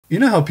You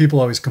know how people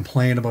always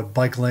complain about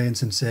bike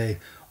lanes and say,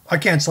 why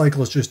can't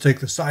cyclists just take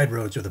the side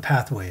roads or the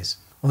pathways?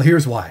 Well,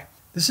 here's why.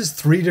 This is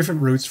 3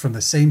 different routes from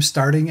the same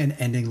starting and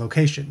ending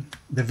location.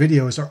 The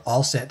videos are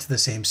all set to the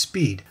same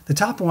speed. The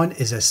top one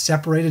is a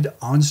separated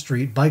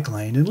on-street bike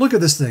lane, and look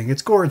at this thing,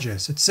 it's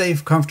gorgeous. It's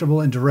safe,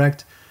 comfortable, and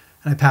direct,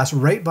 and I pass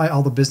right by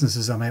all the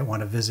businesses I might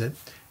want to visit.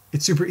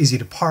 It's super easy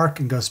to park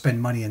and go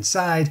spend money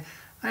inside.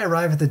 I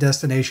arrive at the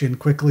destination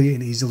quickly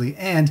and easily,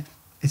 and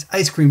it's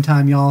ice cream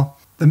time, y'all.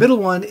 The middle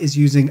one is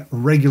using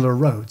regular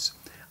roads.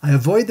 I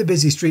avoid the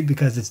busy street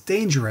because it's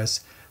dangerous,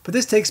 but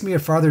this takes me a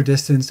farther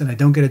distance and I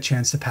don't get a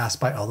chance to pass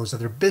by all those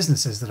other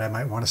businesses that I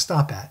might want to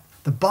stop at.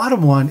 The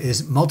bottom one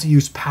is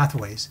multi-use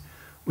pathways,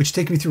 which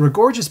take me through a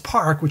gorgeous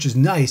park, which is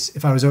nice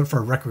if I was out for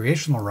a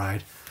recreational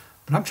ride,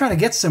 but I'm trying to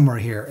get somewhere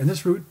here, and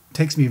this route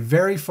takes me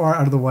very far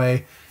out of the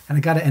way, and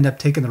I got to end up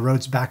taking the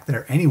roads back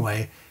there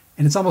anyway,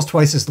 and it's almost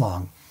twice as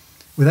long.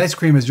 With ice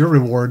cream as your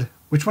reward,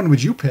 which one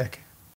would you pick?